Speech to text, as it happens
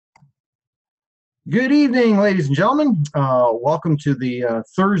Good evening, ladies and gentlemen. Welcome to the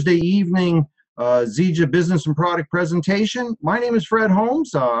Thursday evening Zija business and product presentation. My name is Fred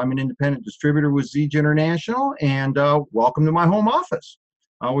Holmes. I'm an independent distributor with Zija International, and welcome to my home office.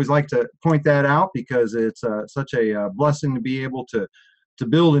 I always like to point that out because it's such a blessing to be able to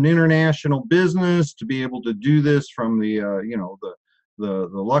build an international business, to be able to do this from the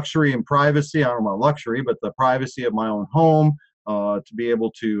luxury and privacy. I don't know about luxury, but the privacy of my own home, to be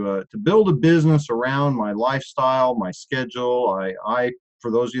able to build a business around my lifestyle, my schedule.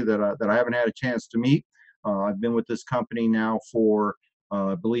 For those of you that I haven't had a chance to meet, I've been with this company now for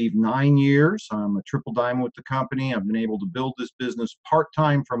I believe 9 years. I'm a triple diamond with the company. I've been able to build this business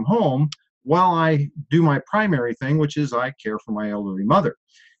part-time from home while I do my primary thing, which is I care for my elderly mother.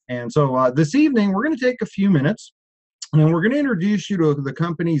 And so this evening, we're going to take a few minutes and we're going to introduce you to the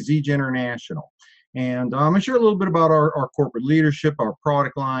company Zija International. And I'm going to share a little bit about our corporate leadership, our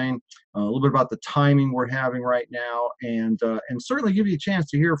product line, a little bit about the timing we're having right now, and certainly give you a chance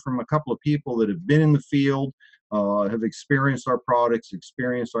to hear from a couple of people that have been in the field, have experienced our products,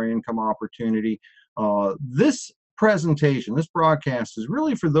 experienced our income opportunity. This presentation, this broadcast is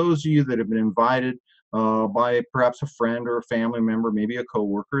really for those of you that have been invited by perhaps a friend or a family member, maybe a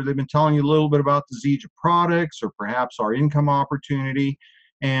coworker. They've been telling you a little bit about the Zija products or perhaps our income opportunity,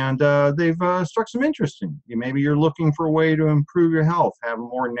 and they've struck some interest in you. Maybe you're looking for a way to improve your health, have a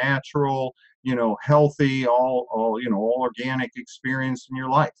more natural, healthy, all organic experience in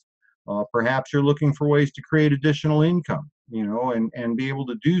your life. Perhaps you're looking for ways to create additional income, and be able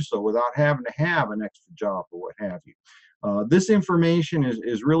to do so without having to have an extra job or what have you. This information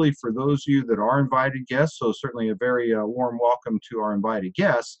is really for those of you that are invited guests, so certainly a very warm welcome to our invited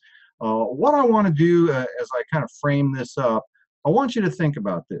guests. What I want to do as I kind of frame this up, I want you to think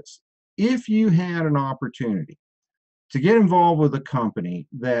about this. If you had an opportunity to get involved with a company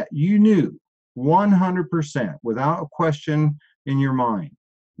that you knew 100% without a question in your mind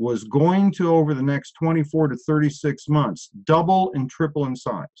was going to, over the next 24 to 36 months, double and triple in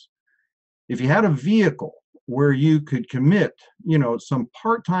size. If you had a vehicle where you could commit, some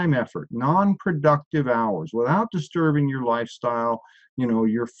part-time effort, non-productive hours without disturbing your lifestyle,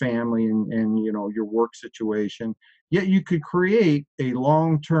 your family and your work situation, yet you could create a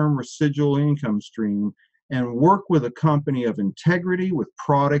long-term residual income stream and work with a company of integrity with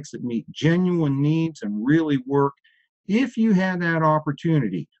products that meet genuine needs and really work. If you had that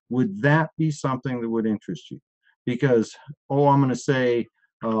opportunity, would that be something that would interest you? Because, I'm going to say,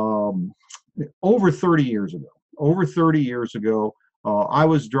 over 30 years ago, I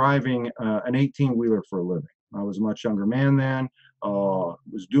was driving an 18-wheeler for a living. I was a much younger man then,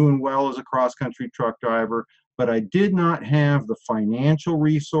 was doing well as a cross-country truck driver, but I did not have the financial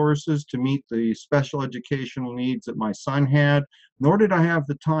resources to meet the special educational needs that my son had, nor did I have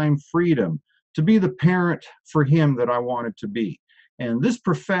the time freedom to be the parent for him that I wanted to be. And this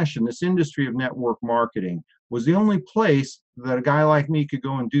profession, this industry of network marketing, was the only place that a guy like me could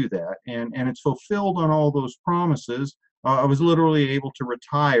go and do that. And it's fulfilled on all those promises. I was literally able to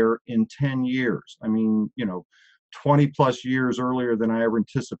retire in 10 years. 20 plus years earlier than I ever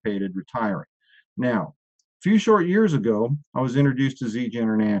anticipated retiring. Now, a few short years ago, I was introduced to Zija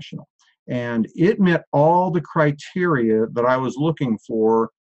International, and it met all the criteria that I was looking for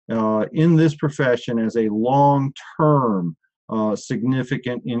in this profession as a long-term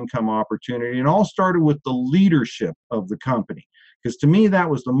significant income opportunity. And all started with the leadership of the company, because to me that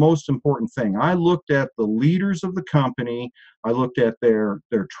was the most important thing. I looked at the leaders of the company, I looked at their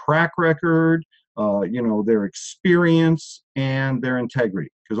track record, their experience and their integrity,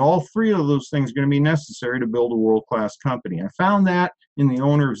 because all three of those things are going to be necessary to build a world-class company. I found that in the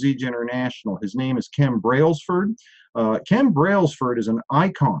owner of Zija International. His name is Ken Brailsford. Ken Brailsford is an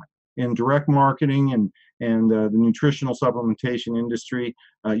icon in direct marketing and the nutritional supplementation industry.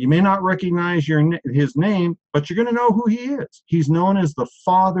 You may not recognize his name, but you're going to know who he is. He's known as the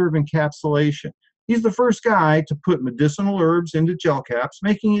father of encapsulation. He's the first guy to put medicinal herbs into gel caps,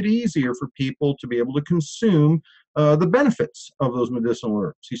 making it easier for people to be able to consume the benefits of those medicinal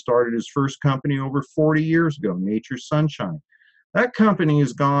herbs. He started his first company over 40 years ago, Nature's Sunshine. That company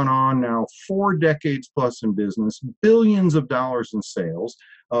has gone on now 4 decades plus in business, billions of dollars in sales.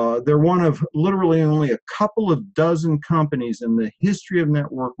 They're one of literally only a couple of dozen companies in the history of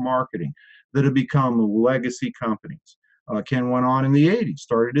network marketing that have become legacy companies. Ken went on in the 80s,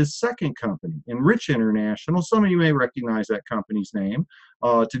 started his second company, Enrich International. Some of you may recognize that company's name.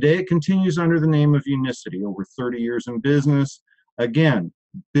 Today it continues under the name of Unicity, over 30 years in business. Again,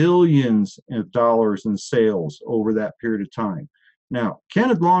 billions of dollars in sales over that period of time. Now, Ken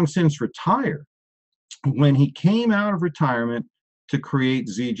had long since retired. When he came out of retirement, to create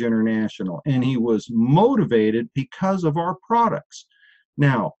Zija International, and he was motivated because of our products.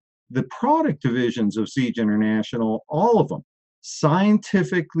 Now, the product divisions of Zija International, all of them,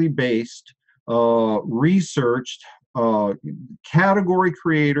 scientifically based, researched, category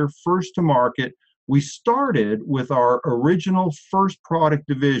creator, first to market. We started with our original first product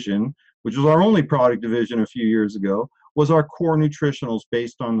division, which was our only product division a few years ago, was our core nutritionals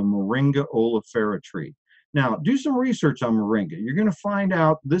based on the Moringa oleifera tree. Now, do some research on Moringa. You're going to find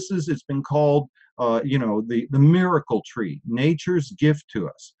out it's been called, the miracle tree, nature's gift to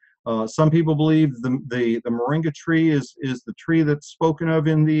us. Some people believe the Moringa tree is the tree that's spoken of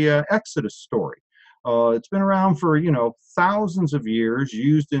in the Exodus story. It's been around for, thousands of years,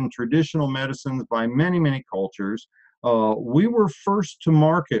 used in traditional medicines by many, many cultures. We were first to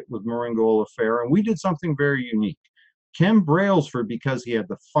market with Moringa oleifera, and we did something very unique. Ken Brailsford, because he had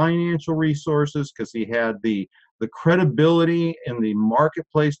the financial resources, because he had the credibility in the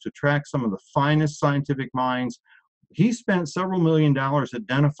marketplace to attract some of the finest scientific minds, he spent several $1 million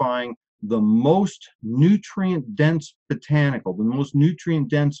identifying the most nutrient-dense botanical, the most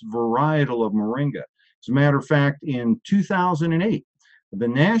nutrient-dense varietal of Moringa. As a matter of fact, in 2008, the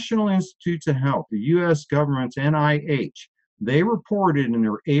National Institutes of Health, the U.S. government's NIH, they reported in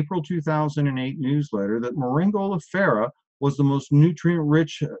their April 2008 newsletter that Moringa oleifera was the most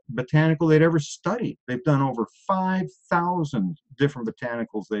nutrient-rich botanical they'd ever studied. They've done over 5,000 different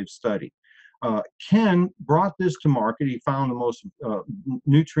botanicals they've studied. Ken brought this to market. He found the most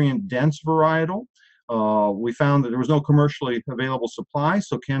nutrient-dense varietal. We found that there was no commercially available supply,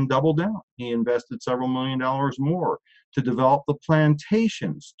 so Ken doubled down. He invested several $1 million more to develop the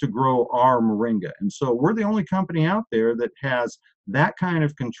plantations to grow our Moringa. And so we're the only company out there that has that kind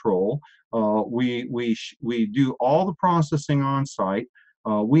of control. We do all the processing on site.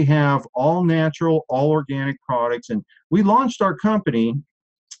 We have all natural, all organic products, and we launched our company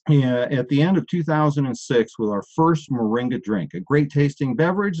at the end of 2006 with our first Moringa drink, a great tasting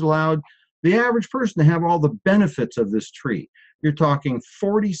beverage, allowed the average person to have all the benefits of this tree. You're talking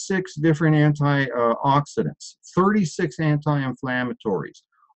 46 different antioxidants, 36 anti-inflammatories,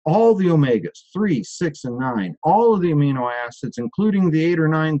 all the omegas, 3, 6, and 9, all of the amino acids, including the 8 or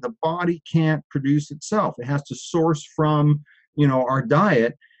 9, the body can't produce itself. It has to source from, our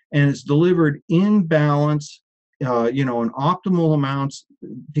diet, and it's delivered in balance, in optimal amounts,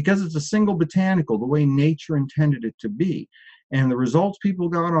 because it's a single botanical, the way nature intended it to be. And the results people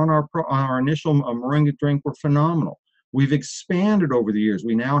got on our initial Moringa drink were phenomenal. We've expanded over the years.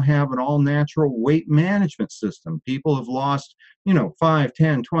 We now have an all-natural weight management system. People have lost, 5,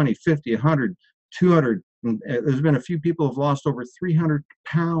 10, 20, 50, 100, 200. There's been a few people who have lost over 300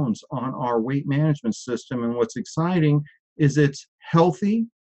 pounds on our weight management system. And what's exciting is it's healthy.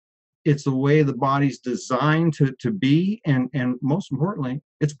 It's the way the body's designed to be. And most importantly,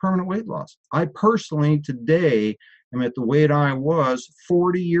 it's permanent weight loss. I personally today am at the weight I was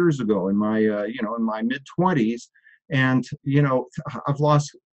 40 years ago in my, in my mid-20s. And, I've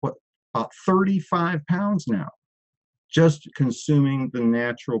lost, about 35 pounds now, just consuming the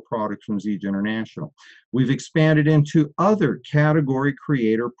natural products from Zija International. We've expanded into other category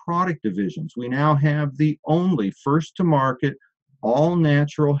creator product divisions. We now have the only first-to-market,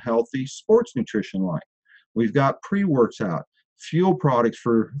 all-natural, healthy sports nutrition line. We've got pre-works out, fuel products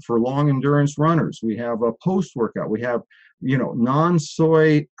for long endurance runners. We have a post-workout. We have,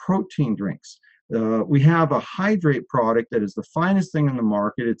 non-soy protein drinks. We have a hydrate product that is the finest thing in the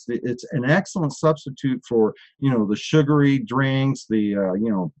market. It's an excellent substitute for, the sugary drinks,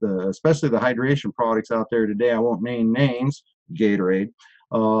 especially the hydration products out there today. I won't name names, Gatorade.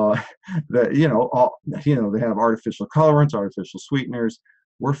 They have artificial colorants, artificial sweeteners.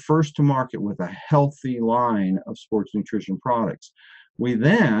 We're first to market with a healthy line of sports nutrition products. We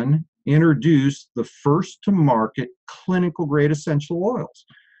then introduced the first to market clinical grade essential oils.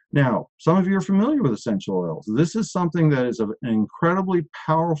 Now, some of you are familiar with essential oils. This is something that is an incredibly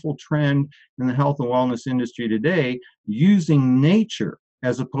powerful trend in the health and wellness industry today, using nature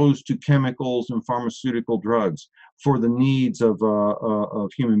as opposed to chemicals and pharmaceutical drugs for the needs of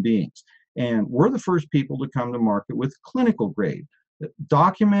human beings. And we're the first people to come to market with clinical grade,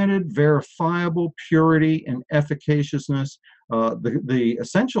 documented, verifiable purity and efficaciousness. The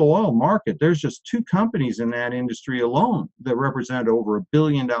essential oil market, there's just 2 companies in that industry alone that represent over $1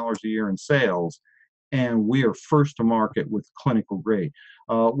 billion a year in sales, and we are first to market with clinical grade.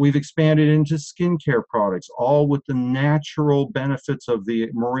 We've expanded into skincare products, all with the natural benefits of the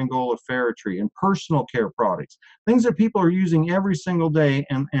Moringa oleifera tree, and personal care products, things that people are using every single day,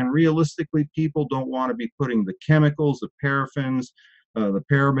 and realistically, people don't want to be putting the chemicals, the paraffins, the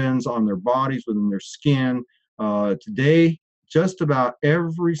parabens on their bodies, within their skin. Today, just about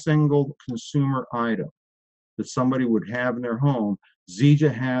every single consumer item that somebody would have in their home,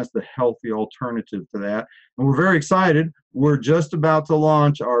 Zija has the healthy alternative to that. And we're very excited. We're just about to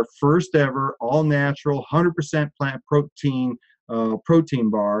launch our first ever all-natural, 100% plant protein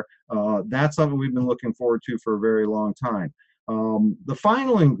bar. That's something we've been looking forward to for a very long time. The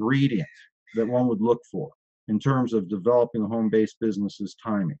final ingredient that one would look for in terms of developing a home-based business is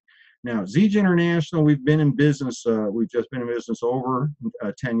timing. Now, Zija International, we've been in business, we've just been in business over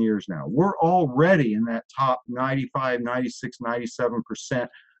 10 years now. We're already in that top 95, 96, 97%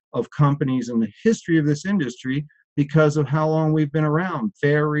 of companies in the history of this industry because of how long we've been around.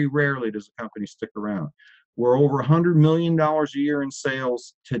 Very rarely does a company stick around. We're over $100 million a year in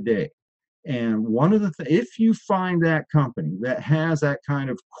sales today. And one of the if you find that company that has that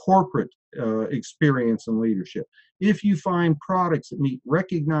kind of corporate experience and leadership, if you find products that meet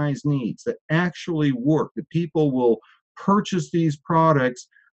recognized needs, that actually work, that people will purchase these products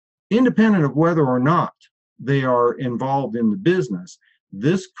independent of whether or not they are involved in the business,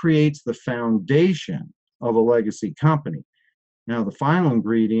 this creates the foundation of a legacy company. Now, the final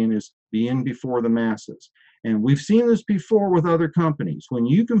ingredient is be in before the masses. And we've seen this before with other companies. When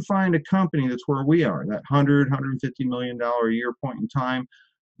you can find a company that's where we are, that $150 million a year point in time,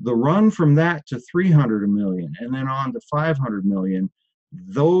 the run from that to 300 million and then on to 500 million,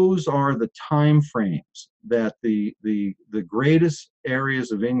 those are the time frames that the greatest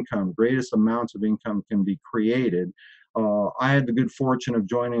areas of income, greatest amounts of income can be created. I had the good fortune of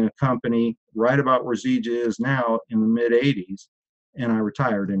joining a company right about where Zija is now in the mid 80s, and I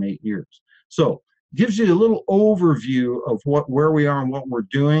retired in 8 years. So gives you a little overview of where we are and what we're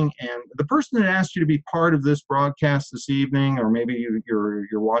doing. And the person that asked you to be part of this broadcast this evening, or maybe you're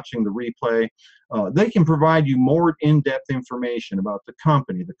watching the replay, they can provide you more in-depth information about the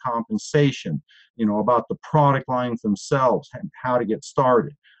company, the compensation, about the product lines themselves and how to get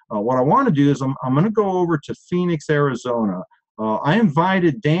started. What I want to do is I'm going to go over to Phoenix, Arizona. I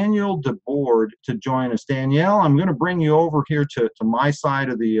invited Danielle DeBord to join us. Danielle, I'm going to bring you over here to my side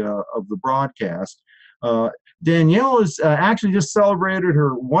of the broadcast. Danielle has actually just celebrated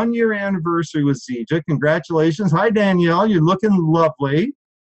her 1-year anniversary with Zija. Congratulations. Hi, Danielle. You're looking lovely.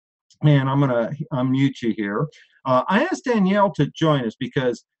 And I'm going to unmute you here. I asked Danielle to join us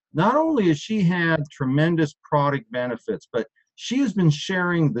because not only has she had tremendous product benefits, but she has been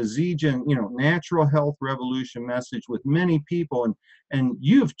sharing the Zija, natural health revolution message with many people, and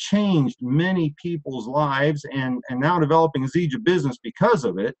you've changed many people's lives and now developing a Zija business because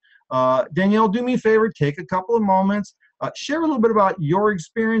of it. Danielle, do me a favor, take a couple of moments, share a little bit about your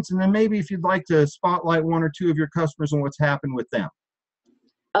experience, and then maybe if you'd like to spotlight one or two of your customers and what's happened with them.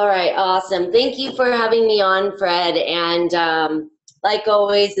 All right, awesome. Thank you for having me on, Fred. And like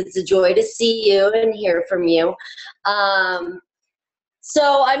always, it's a joy to see you and hear from you.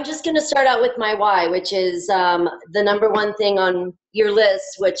 So I'm just going to start out with my why, which is the number one thing on your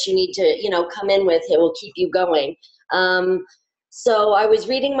list, which you need to, come in with. It will keep you going. So I was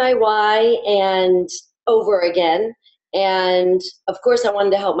reading my why and over again, and of course I wanted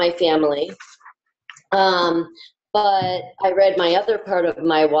to help my family. But I read my other part of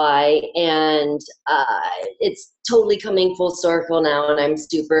my why, and it's totally coming full circle now, and I'm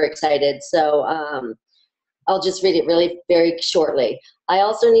super excited. So I'll just read it really very shortly. I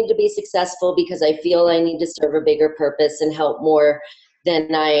also need to be successful because I feel I need to serve a bigger purpose and help more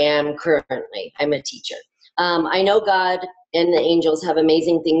than I am currently. I'm a teacher. I know God and the angels have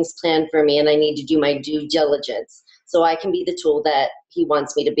amazing things planned for me, and I need to do my due diligence so I can be the tool that He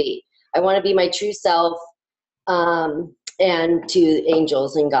wants me to be. I want to be my true self, and to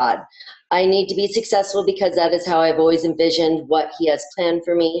angels and God. I need to be successful because that is how I've always envisioned what He has planned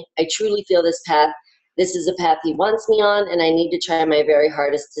for me. I truly feel this is a path He wants me on, and I need to try my very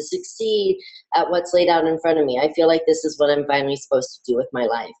hardest to succeed at what's laid out in front of me. I feel like this is what I'm finally supposed to do with my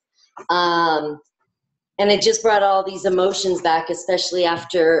life. And it just brought all these emotions back, especially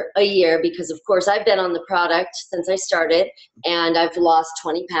after a year, because of course I've been on the product since I started, and I've lost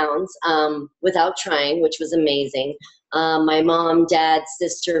 20 pounds without trying, which was amazing. My mom, dad,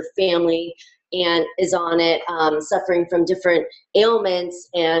 sister, family, and is on it, suffering from different ailments,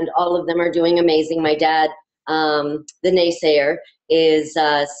 and all of them are doing amazing. My dad, the naysayer, is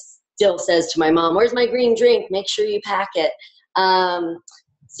still says to my mom, "Where's my green drink? Make sure you pack it."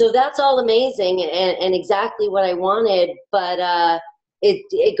 So that's all amazing and exactly what I wanted, but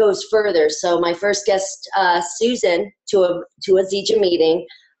it goes further. So my first guest, Susan, to a Zija meeting,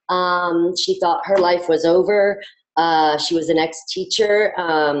 she thought her life was over. She was an ex-teacher.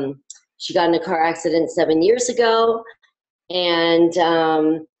 She got in a car accident 7 years ago, and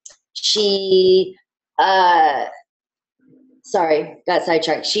she sorry, got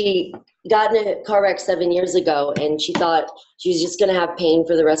sidetracked. She got in a car wreck 7 years ago, and she thought she was just going to have pain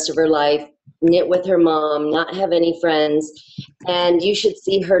for the rest of her life, knit with her mom, not have any friends. And you should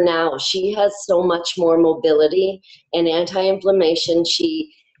see her now. She has so much more mobility and anti-inflammation.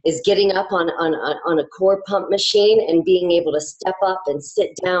 She is getting up on a core pump machine and being able to step up and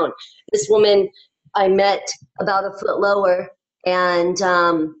sit down. This woman I met about a foot lower and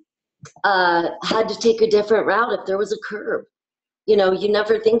had to take a different route if there was a curb. You know, you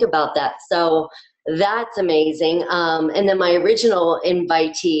never think about that. So that's amazing. And then my original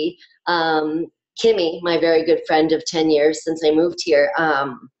invitee, Kimmy, my very good friend of 10 years since I moved here,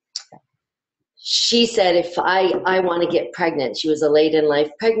 she said if I want to get pregnant, she was a late in life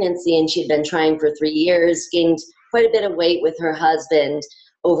pregnancy and she'd been trying for 3 years, gained quite a bit of weight with her husband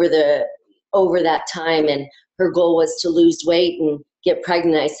over that time, and her goal was to lose weight and get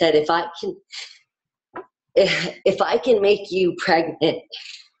pregnant. I said, if I can make you pregnant,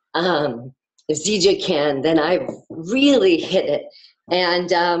 if Zija can, then I've really hit it.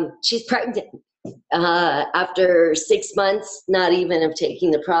 And she's pregnant after 6 months, not even of taking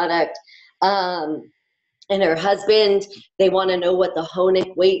the product. And her husband, they want to know what the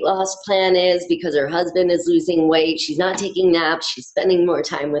Honig weight loss plan is because her husband is losing weight. She's not taking naps. She's spending more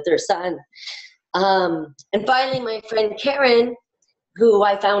time with her son. And finally, my friend Karen, who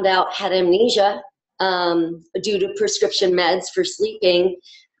I found out had amnesia due to prescription meds for sleeping,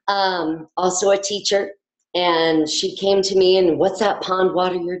 also a teacher. And she came to me and, what's that pond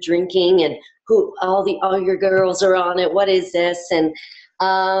water you're drinking? And who all your girls are on it. What is this? And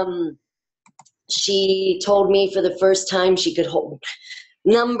she told me for the first time she could hold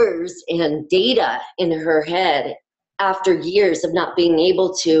numbers and data in her head after years of not being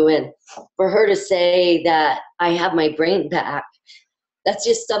able to. And for her to say that I have my brain back, that's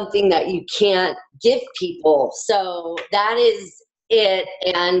just something that you can't give people. So that is it.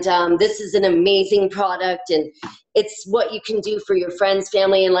 And this is an amazing product, and it's what you can do for your friends,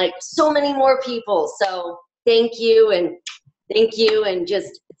 family, and like so many more people. So thank you, and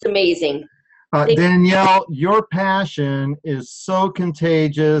just, it's amazing. Danielle, your passion is so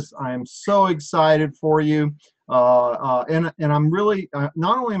contagious. I'm so excited for you. And I'm really,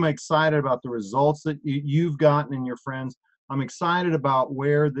 not only am I excited about the results that you've gotten and your friends, I'm excited about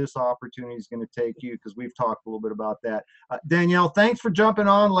where this opportunity is going to take you, because we've talked a little bit about that. Danielle, thanks for jumping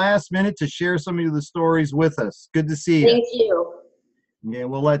on last minute to share some of the stories with us. Good to see you. Thank you. Yeah,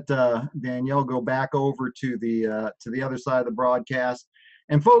 we'll let Danielle go back over to the other side of the broadcast.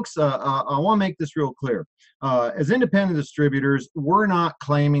 And folks, I want to make this real clear. As independent distributors, we're not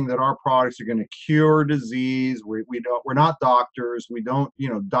claiming that our products are going to cure disease. We're not doctors. We don't,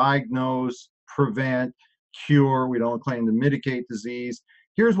 diagnose, prevent, cure. We don't claim to mitigate disease.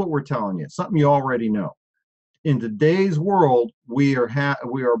 Here's what we're telling you, something you already know. In today's world, we are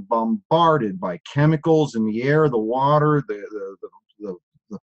bombarded by chemicals in the air, the water, the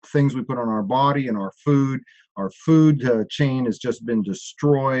things we put on our body and our food. Our food chain has just been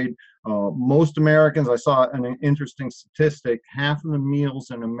destroyed. Most Americans, I saw an interesting statistic, half of the meals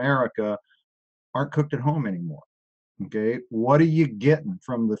in America aren't cooked at home anymore. Okay, what are you getting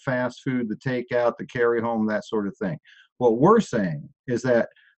from the fast food, the takeout, the carry home, that sort of thing? What we're saying is that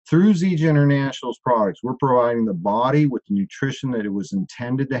through Zija International's products, we're providing the body with the nutrition that it was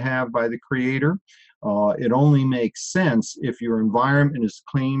intended to have by the creator. It only makes sense if your environment is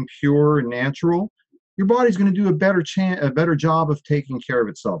clean, pure, and natural. Your body's going to do a better job of taking care of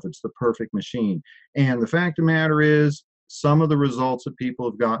itself. It's the perfect machine. And the fact of the matter is, some of the results that people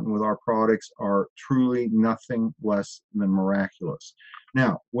have gotten with our products are truly nothing less than miraculous.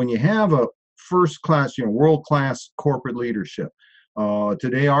 Now, when you have a first-class, world-class corporate leadership,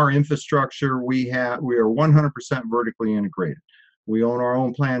 today our infrastructure, we are 100% vertically integrated. We own our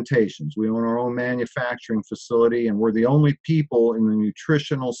own plantations. We own our own manufacturing facility, and we're the only people in the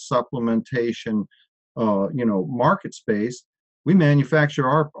nutritional supplementation market space. We manufacture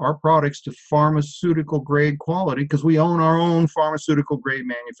our products to pharmaceutical grade quality because we own our own pharmaceutical grade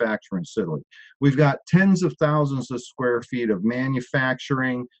manufacturing facility. We've got tens of thousands of square feet of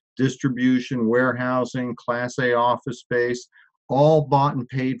manufacturing, distribution, warehousing, Class A office space, all bought and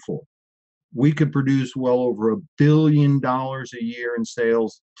paid for. We could produce well over $1 billion a year in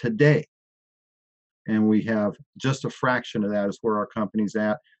sales today. And we have just a fraction of that is where our company's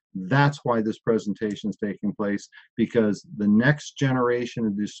at. That's why this presentation is taking place, because the next generation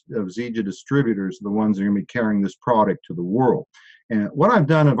of Zija distributors are the ones that are going to be carrying this product to the world. And what I've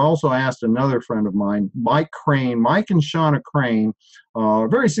done, I've also asked another friend of mine, Mike and Shauna Crane,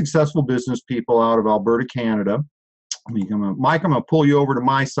 very successful business people out of Alberta, Canada. Mike, I'm going to pull you over to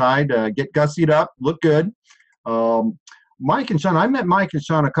my side, get gussied up, look good. Mike and Sean, I met Mike and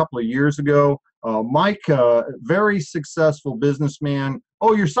Sean a couple of years ago. Mike, very successful businessman.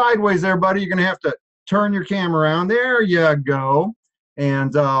 Oh, you're sideways there, buddy. You're going to have to turn your camera around. There you go.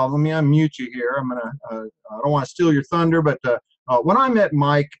 And let me unmute you here. I don't want to steal your thunder, but when I met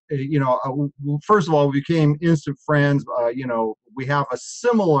Mike, first of all, we became instant friends. We have a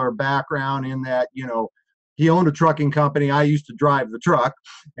similar background in that, he owned a trucking company. I used to drive the truck,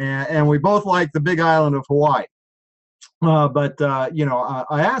 and we both like the big island of Hawaii. I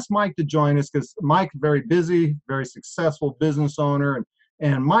asked Mike to join us because Mike's very busy, very successful business owner.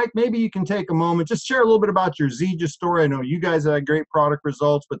 And Mike, maybe you can take a moment, just share a little bit about your Zija story. I know you guys had great product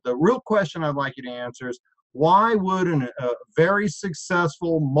results, but the real question I'd like you to answer is, why would a very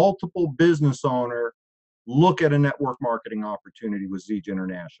successful multiple business owner look at a network marketing opportunity with Zija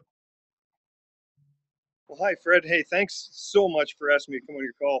International? Well, hi, Fred. Hey, thanks so much for asking me to come on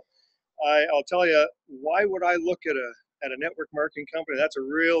your call. I'll tell you, why would I look at a network marketing company? That's a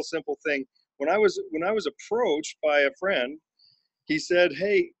real simple thing. When I was approached by a friend, he said,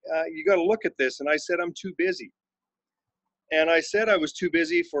 "Hey, you got to look at this," and I said, "I'm too busy." And I said I was too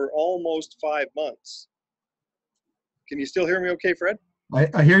busy for almost 5 months. Can you still hear me okay, Fred?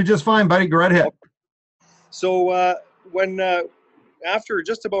 I hear you just fine, buddy. Go right ahead. Okay. So after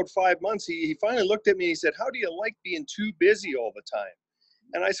just about 5 months, he finally looked at me and he said, "How do you like being too busy all the time?"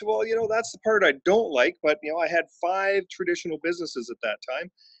 And I said, "Well, that's the part I don't like, but I had 5 traditional businesses at that time,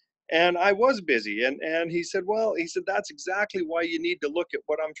 and I was busy." And he said, "That's exactly why you need to look at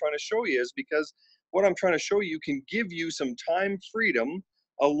what I'm trying to show you, is because what I'm trying to show you can give you some time freedom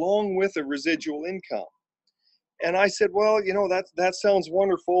along with a residual income." And I said, "Well, that sounds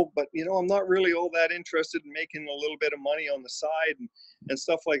wonderful, but I'm not really all that interested in making a little bit of money on the side and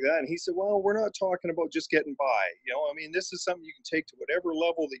stuff like that." And he said, "Well, we're not talking about just getting by. This is something you can take to whatever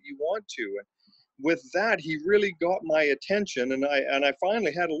level that you want to." And with that, he really got my attention, and I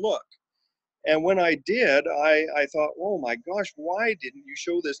finally had a look. And when I did, I thought, "Oh my gosh, why didn't you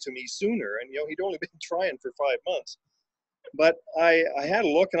show this to me sooner?" And he'd only been trying for 5 months. But I had a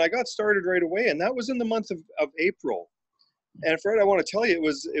look and I got started right away, and that was in the month of April. And Fred, I want to tell you,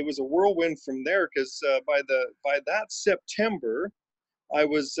 it was a whirlwind from there, because by that September, I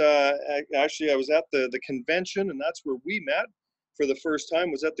was I was at the convention, and that's where we met for the first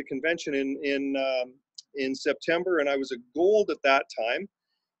time. Was at the convention in September, and I was a gold at that time.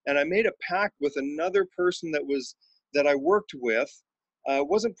 And I made a pact with another person that I worked with.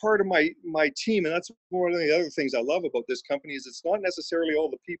 Wasn't part of my team, and that's one of the other things I love about this company, is it's not necessarily all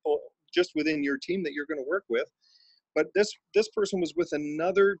the people just within your team that you're going to work with, but this person was with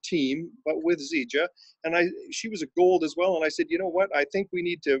another team, but with Zija, and she was a gold as well. And I said, "You know what? I think we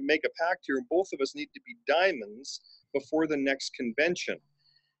need to make a pact here, and both of us need to be diamonds before the next convention."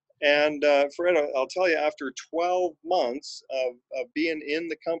 And Fred, I'll tell you, after 12 months of being in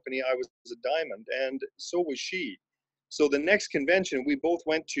the company, I was a diamond, and so was she. So the next convention we both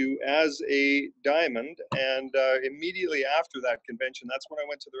went to as a diamond, and immediately after that convention, that's when I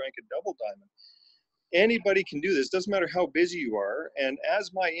went to the rank of double diamond. Anybody can do this, doesn't matter how busy you are. And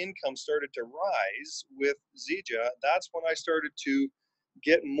as my income started to rise with Zija, that's when I started to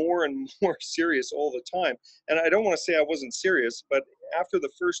get more and more serious all the time. And I don't want to say I wasn't serious, but after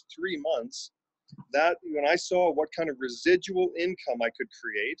the first 3 months, that when I saw what kind of residual income I could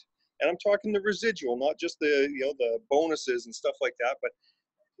create, and I'm talking the residual, not just the bonuses and stuff like that, but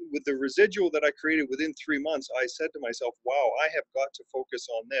with the residual that I created within 3 months, I said to myself, "Wow, I have got to focus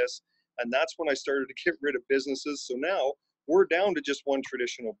on this." And that's when I started to get rid of businesses. So now we're down to just one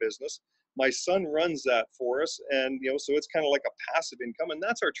traditional business. My son runs that for us, and so it's kind of like a passive income, and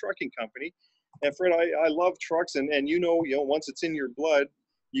that's our trucking company. And Fred, I love trucks, and once it's in your blood,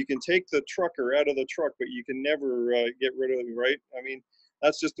 you can take the trucker out of the truck, but you can never get rid of them, right? I mean,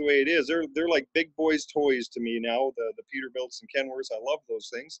 that's just the way it is. They're like big boys' toys to me now. The Peterbilts and Kenworths, I love those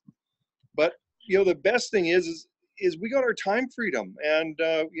things. But the best thing is we got our time freedom, and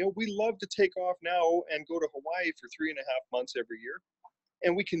we love to take off now and go to Hawaii for 3.5 months every year,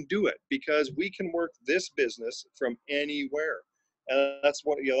 and we can do it because we can work this business from anywhere, and that's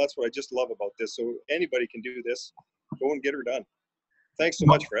what I just love about this. So anybody can do this. Go and get her done. Thanks so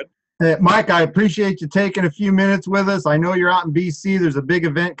much, Fred. Mike, I appreciate you taking a few minutes with us. I know you're out in BC. There's a big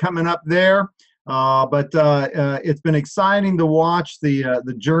event coming up there. But it's been exciting to watch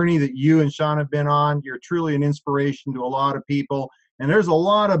the journey that you and Sean have been on. You're truly an inspiration to a lot of people. And there's a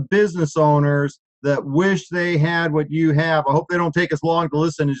lot of business owners that wish they had what you have. I hope they don't take as long to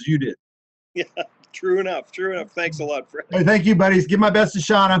listen as you did. Yeah, true enough. True enough. Thanks a lot, Fred. Hey, thank you, buddies. Give my best to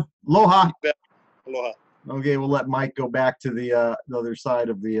Shauna. Aloha. Aloha. Okay, we'll let Mike go back to the other side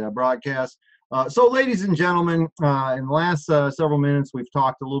of the broadcast. So, ladies and gentlemen, in the last several minutes, we've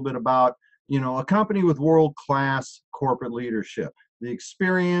talked a little bit about, a company with world-class corporate leadership, the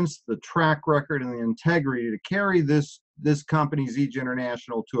experience, the track record, and the integrity to carry this company, Zija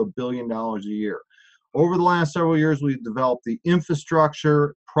International, to $1 billion a year. Over the last several years, we've developed the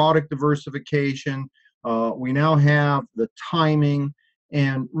infrastructure, product diversification. We now have the timing,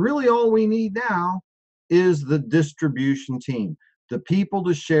 and really all we need now is the distribution team, the people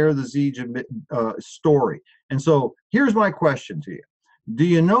to share the Zija story. And so here's my question to you. Do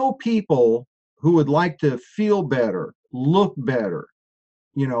you know people who would like to feel better, look better,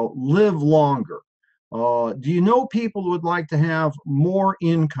 live longer? Do you know people who would like to have more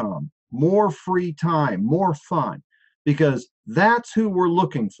income, more free time, more fun? Because that's who we're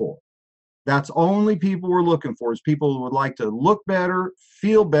looking for. That's only people we're looking for, is people who would like to look better,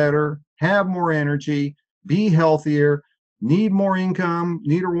 feel better, have more energy, be healthier, need more income,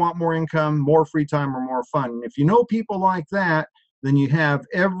 need or want more income, more free time, or more fun. And if you know people like that, then you have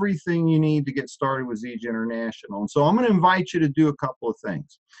everything you need to get started with Zija International. And so I'm going to invite you to do a couple of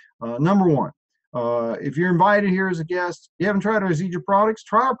things. Number one, if you're invited here as a guest, you haven't tried our Zija products,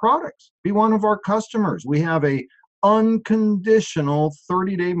 try our products. Be one of our customers. We have a unconditional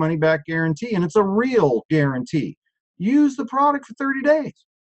 30-day money-back guarantee, and it's a real guarantee. Use the product for 30 days.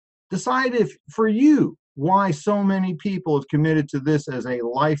 Decide if, for you, why so many people have committed to this as a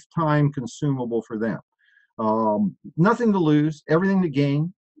lifetime consumable for them. Nothing to lose, everything to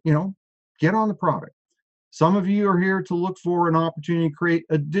gain. Get on the product. Some of you are here to look for an opportunity to create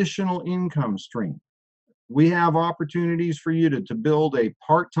additional income stream. We have opportunities for you to build a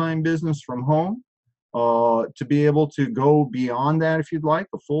part-time business from home, to be able to go beyond that if you'd like,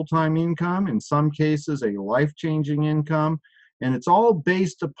 a full-time income, in some cases a life-changing income. And it's all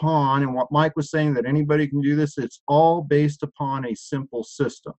based upon, and what Mike was saying, that anybody can do this, it's all based upon a simple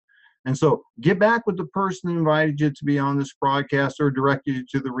system. And so get back with the person who invited you to be on this broadcast or directed you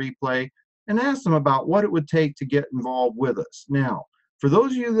to the replay, and ask them about what it would take to get involved with us. Now, for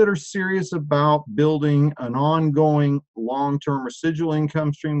those of you that are serious about building an ongoing long-term residual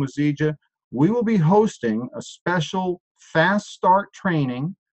income stream with Zija, we will be hosting a special fast start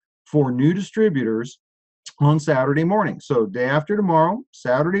training for new distributors on Saturday morning. So day after tomorrow,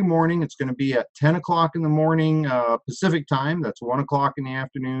 Saturday morning, it's going to be at 10 o'clock in the morning Pacific time. That's 1 o'clock in the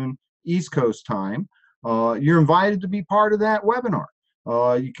afternoon East Coast time. You're invited to be part of that webinar.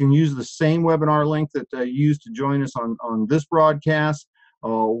 You can use the same webinar link that you used to join us on this broadcast.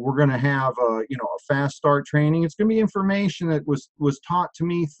 We're going to have a fast start training. It's going to be information that was taught to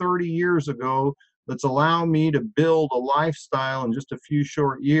me 30 years ago that's allowed me to build a lifestyle in just a few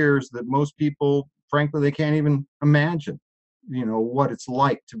short years that most people, frankly, they can't even imagine, what it's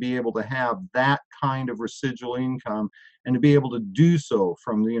like to be able to have that kind of residual income, and to be able to do so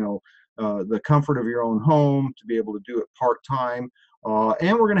from, the comfort of your own home, to be able to do it part-time.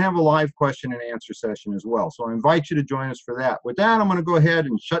 And we're going to have a live question and answer session as well. So I invite you to join us for that. With that, I'm going to go ahead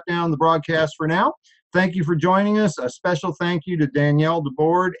and shut down the broadcast for now. Thank you for joining us. A special thank you to Danielle,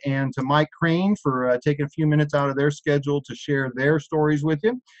 DeBord, and to Mike Crane for taking a few minutes out of their schedule to share their stories with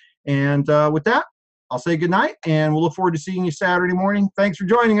you. And with that, I'll say good night, and we'll look forward to seeing you Saturday morning. Thanks for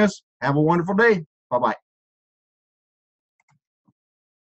joining us. Have a wonderful day. Bye-bye.